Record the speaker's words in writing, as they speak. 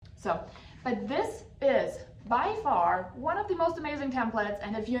But this is by far one of the most amazing templates,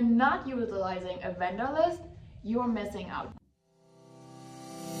 and if you're not utilizing a vendor list, you're missing out.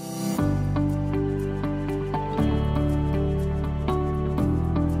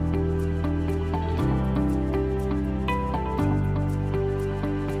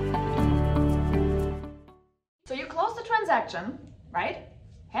 So you close the transaction, right?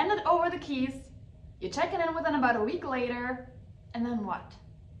 Hand it over the keys, you check it in within about a week later, and then what?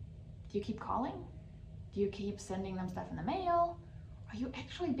 Do you keep calling? Do you keep sending them stuff in the mail? Are you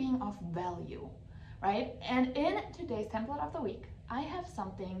actually being of value, right? And in today's template of the week, I have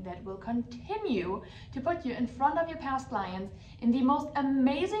something that will continue to put you in front of your past clients in the most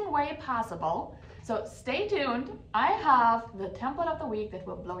amazing way possible. So stay tuned. I have the template of the week that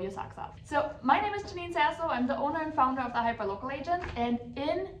will blow your socks off. So my name is Janine Sasso. I'm the owner and founder of the Hyperlocal Agent. And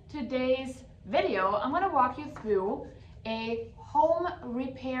in today's video, I'm going to walk you through a home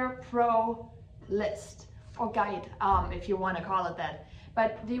repair pro list or guide, if you want to call it that.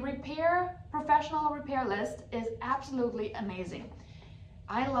 But the professional repair list is absolutely amazing.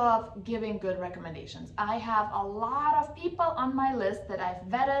 I love giving good recommendations. I have a lot of people on my list that I've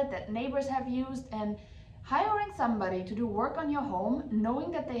vetted, that neighbors have used, and hiring somebody to do work on your home,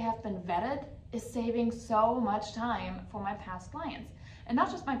 knowing that they have been vetted, is saving so much time for my past clients. And not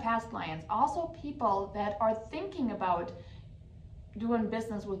just my past clients, also people that are thinking about doing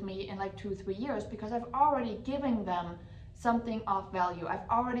business with me in like 2-3 years, because I've already given them something of value. I've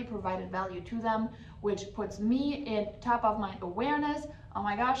already provided value to them, which puts me in top of mind awareness. Oh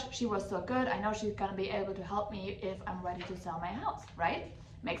my gosh, she was so good. I know she's gonna be able to help me if I'm ready to sell my house, right?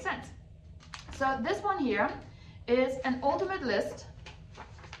 Makes sense. So this one here is an ultimate list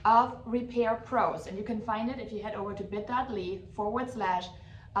of repair pros, and you can find it if you head over to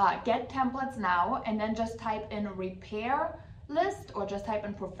bit.ly/get templates now, and then just type in repair list or just type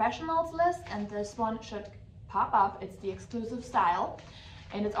in professionals list, and this one should pop up. It's the exclusive style,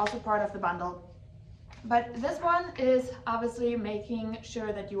 and it's also part of the bundle. But this one is obviously making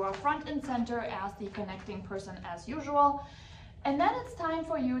sure that you are front and center as the connecting person as usual. And then it's time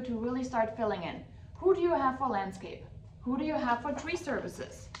for you to really start filling in. Who do you have for landscape? Who do you have for tree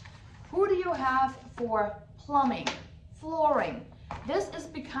services? Who do you have for plumbing, flooring? This is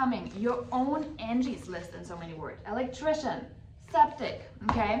becoming your own Angie's list in so many words. Electrician, septic,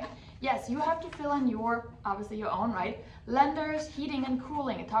 okay? Yes, you have to fill in obviously your own, right? Lenders, heating and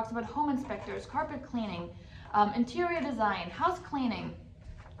cooling. It talks about home inspectors, carpet cleaning, interior design, house cleaning,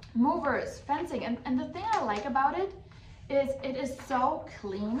 movers, fencing. And the thing I like about it is so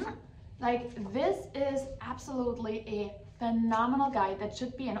clean. Like, this is absolutely a phenomenal guide that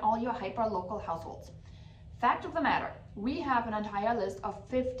should be in all your hyper-local households. Fact of the matter, we have an entire list of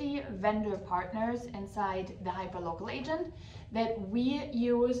 50 vendor partners inside the Hyperlocal Agent that we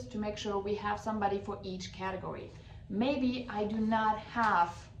use to make sure we have somebody for each category. Maybe I do not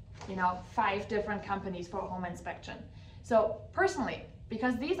have, 5 different companies for home inspection. So personally,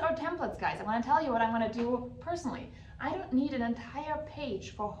 because these are templates, guys, I'm going to tell you what I'm going to do personally. I don't need an entire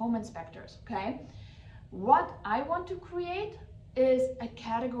page for home inspectors, okay? What I want to create is a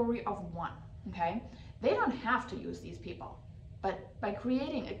category of 1, okay? They don't have to use these people, but by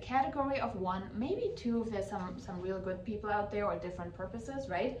creating a category of 1, maybe 2 if there's some real good people out there or different purposes,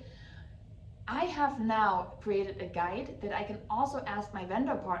 right? I have now created a guide that I can also ask my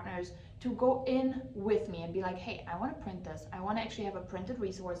vendor partners to go in with me and be like, hey, I want to print this. I want to actually have a printed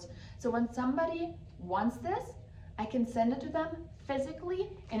resource. So when somebody wants this, I can send it to them physically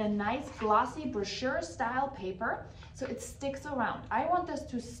in a nice glossy brochure style paper so it sticks around. I want this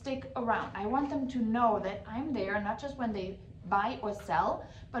to stick around. I want them to know that I'm there, not just when they buy or sell,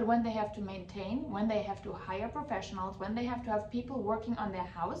 but when they have to maintain, when they have to hire professionals, when they have to have people working on their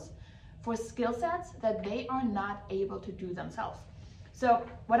house for skill sets that they are not able to do themselves. So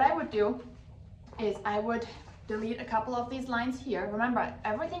what I would do is I would delete a couple of these lines here. Remember,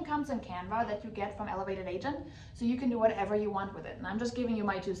 everything comes in Canva that you get from Elevated Agent, so you can do whatever you want with it. And I'm just giving you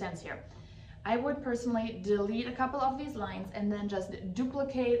my 2 cents here. I would personally delete a couple of these lines and then just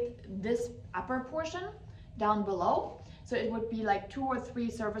duplicate this upper portion down below. So it would be like 2 or 3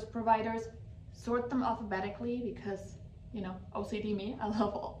 service providers, sort them alphabetically because, OCD me, I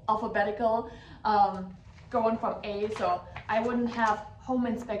love alphabetical, going from A. So I wouldn't have home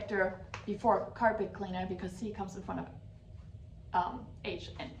inspector before carpet cleaner because C comes in front of H,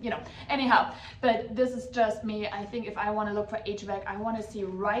 and anyhow, but this is just me. I think if I want to look for HVAC, I want to see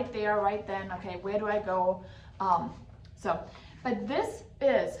right there, right then, okay, where do I go? But this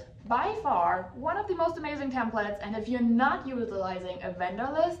is by far one of the most amazing templates, and if you're not utilizing a vendor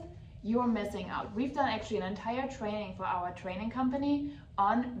list, you're missing out. We've done actually an entire training for our training company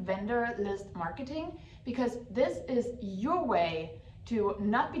on vendor list marketing, because this is your way to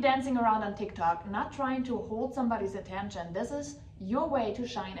not be dancing around on TikTok, not trying to hold somebody's attention. This is your way to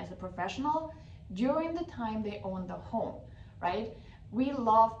shine as a professional during the time they own the home, right? We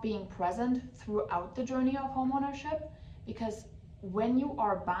love being present throughout the journey of homeownership, because when you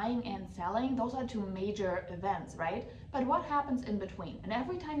are buying and selling, those are two major events, right? But what happens in between? And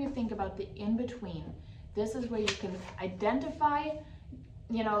every time you think about the in between, this is where you can identify,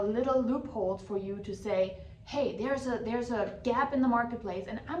 you know, little loopholes for you to say, hey, there's a gap in the marketplace,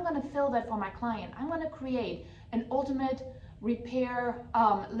 and I'm going to fill that for my client. I'm going to create an ultimate repair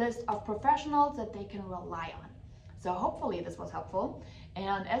list of professionals that they can rely on. So hopefully this was helpful.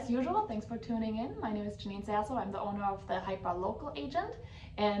 And as usual, thanks for tuning in. My name is Janine Sasso. I'm the owner of the Hyperlocal Agent.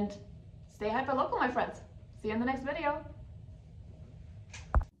 And stay hyperlocal, my friends. See you in the next video.